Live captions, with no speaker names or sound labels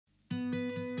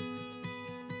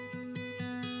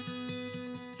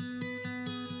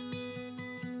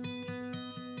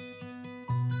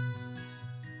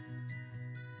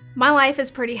My life is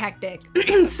pretty hectic.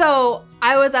 So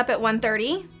I was up at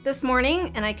 1:30 this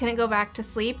morning and I couldn't go back to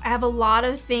sleep. I have a lot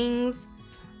of things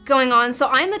going on. So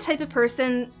I'm the type of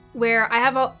person where I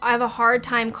have a hard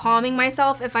time calming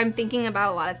myself if I'm thinking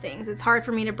about a lot of things. It's hard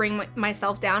for me to bring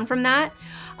myself down from that.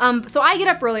 So I get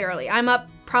up really early. I'm up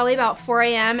probably about 4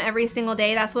 a.m. every single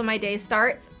day. That's when my day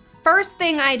starts. First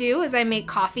thing I do is I make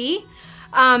coffee,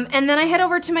 and then I head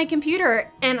over to my computer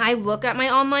and I look at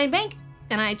my online bank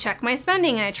and I check my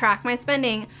spending and I track my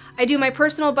spending. I do my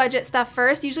personal budget stuff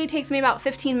first. Usually takes me about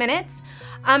 15 minutes.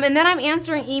 And then I'm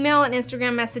answering email and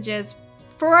Instagram messages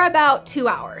for about 2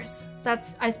 hours.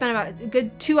 I spend about a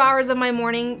good 2 hours of my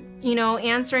morning, you know,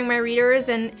 answering my readers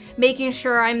and making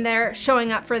sure I'm there,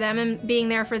 showing up for them and being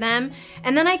there for them.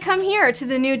 And then I come here to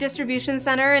the new distribution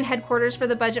center and headquarters for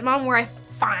the Budget Mom, where I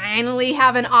finally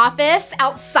have an office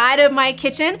outside of my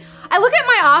kitchen. I look at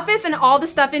my office and all the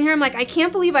stuff in here, I'm like, I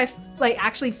can't believe I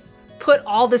actually put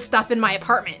all this stuff in my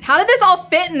apartment. How did this all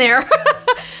fit in there?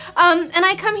 And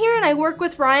I come here and I work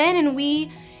with Ryan, and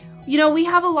we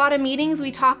have a lot of meetings.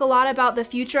 We talk a lot about the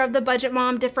future of the Budget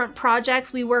Mom, different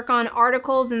projects. We work on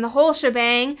articles and the whole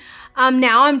shebang.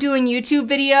 Now I'm doing YouTube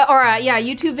video.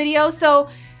 So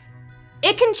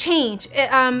it can change.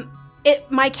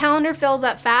 My calendar fills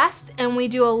up fast, and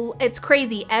it's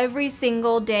crazy. Every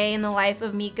single day in the life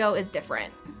of Miko is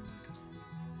different.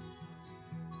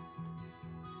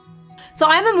 So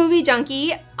I'm a movie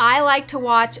junkie. I like to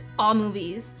watch all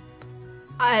movies.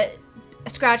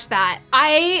 Scratch that.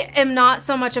 I am not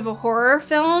so much of a horror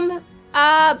film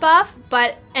buff,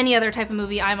 but any other type of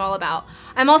movie I'm all about.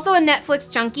 I'm also a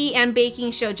Netflix junkie and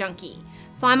baking show junkie.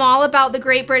 So I'm all about the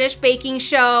Great British Baking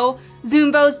Show,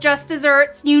 Zumbo's Just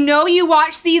Desserts. You know, you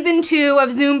watched season 2 of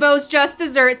Zumbo's Just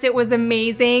Desserts. It was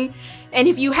amazing. And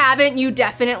if you haven't, you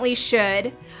definitely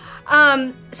should.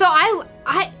 So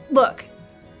look,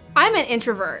 I'm an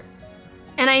introvert.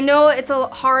 And I know it's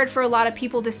hard for a lot of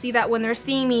people to see that when they're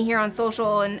seeing me here on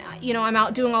social and, you know, I'm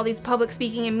out doing all these public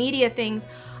speaking and media things.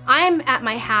 I'm at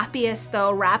my happiest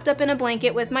though, wrapped up in a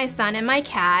blanket with my son and my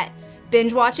cat,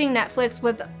 binge watching Netflix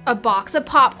with a box of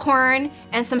popcorn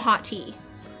and some hot tea,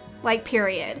 like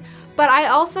period. But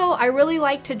I really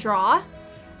like to draw.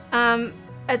 I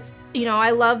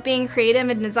love being creative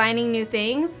and designing new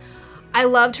things. I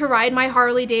love to ride my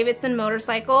Harley Davidson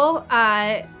motorcycle.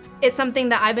 It's something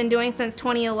that I've been doing since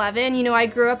 2011. You know, I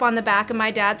grew up on the back of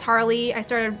my dad's Harley. I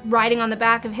started riding on the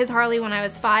back of his Harley when I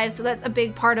was 5, so that's a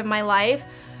big part of my life.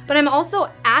 But I'm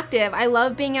also active. I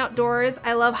love being outdoors.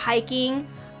 I love hiking.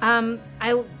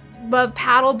 I love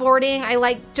paddle boarding. I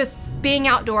like just being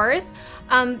outdoors.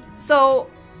 So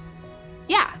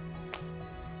yeah.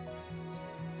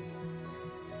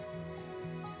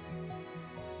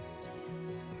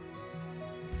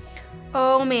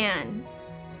 Oh man.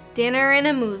 Dinner and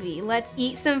a movie. Let's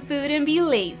eat some food and be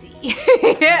lazy.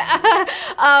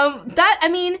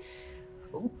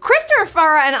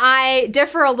 Christopher and I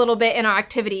differ a little bit in our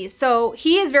activities. So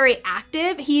he is very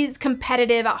active. He's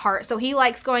competitive at heart. So he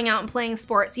likes going out and playing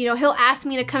sports. You know, he'll ask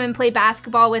me to come and play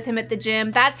basketball with him at the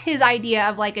gym. That's his idea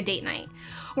of like a date night.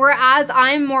 Whereas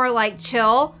I'm more like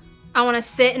chill. I want to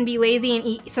sit and be lazy and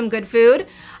eat some good food.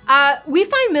 We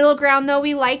find middle ground though.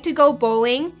 We like to go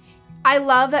bowling. I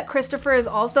love that Christopher is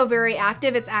also very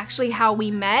active. It's actually how we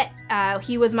met.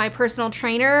 He was my personal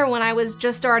trainer when I was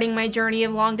just starting my journey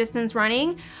of long distance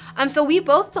running. So we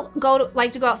both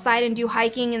like to go outside and do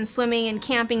hiking and swimming and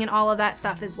camping and all of that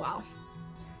stuff as well.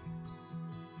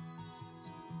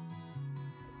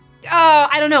 Oh,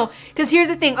 I don't know, because here's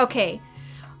the thing, okay.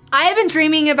 I have been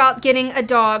dreaming about getting a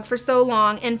dog for so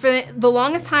long, and for the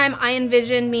longest time I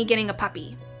envisioned me getting a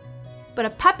puppy. But a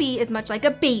puppy is much like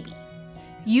a baby.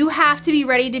 You have to be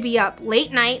ready to be up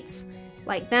late nights,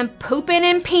 like them pooping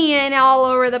and peeing all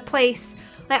over the place.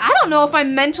 Like, I don't know if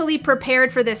I'm mentally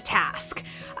prepared for this task.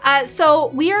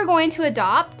 So we are going to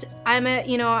adopt.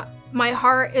 My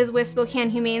heart is with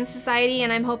Spokane Humane Society,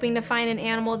 and I'm hoping to find an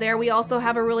animal there. We also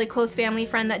have a really close family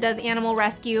friend that does animal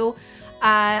rescue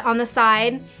on the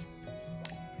side.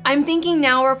 I'm thinking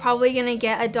now we're probably gonna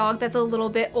get a dog that's a little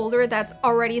bit older, that's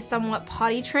already somewhat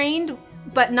potty trained,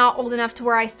 but not old enough to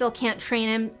where I still can't train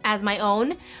him as my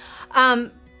own.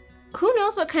 Who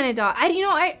knows what kind of dog? I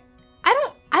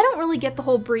don't really get the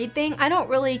whole breed thing. I don't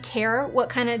really care what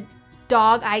kind of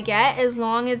dog I get, as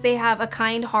long as they have a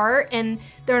kind heart and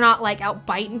they're not like out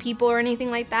biting people or anything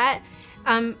like that.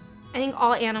 I think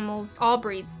all animals, all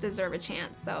breeds deserve a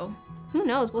chance. So who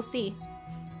knows? We'll see.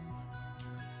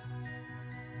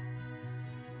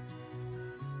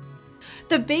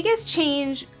 The biggest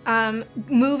change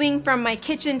moving from my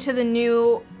kitchen to the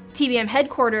new TBM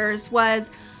headquarters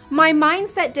was my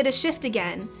mindset did a shift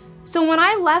again. So when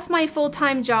I left my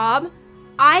full-time job,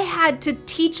 I had to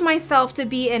teach myself to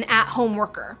be an at-home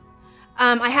worker.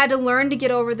 I had to learn to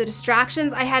get over the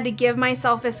distractions. I had to give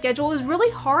myself a schedule. It was really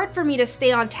hard for me to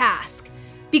stay on task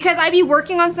because I'd be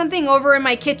working on something over in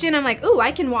my kitchen. I'm like, ooh,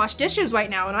 I can wash dishes right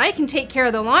now and I can take care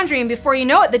of the laundry. And before you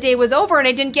know it, the day was over and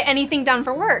I didn't get anything done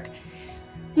for work.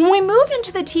 When we moved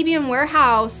into the TBM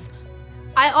warehouse,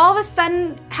 I all of a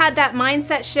sudden had that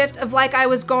mindset shift of like I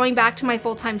was going back to my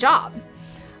full-time job.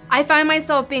 I find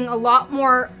myself being a lot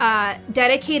more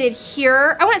dedicated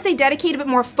here. I wouldn't say dedicated, but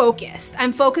more focused.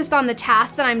 I'm focused on the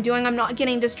tasks that I'm doing. I'm not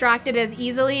getting distracted as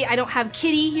easily. I don't have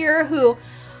Kitty here who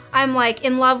I'm like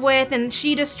in love with and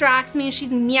she distracts me.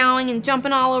 She's meowing and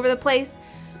jumping all over the place.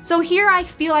 So here I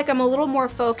feel like I'm a little more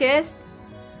focused.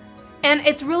 And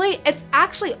it's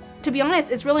actually, to be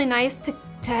honest, it's really nice to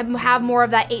have more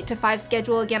of that 8 to 5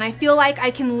 schedule again. I feel like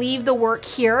I can leave the work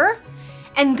here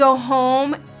and go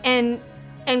home and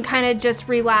kind of just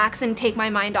relax and take my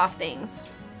mind off things.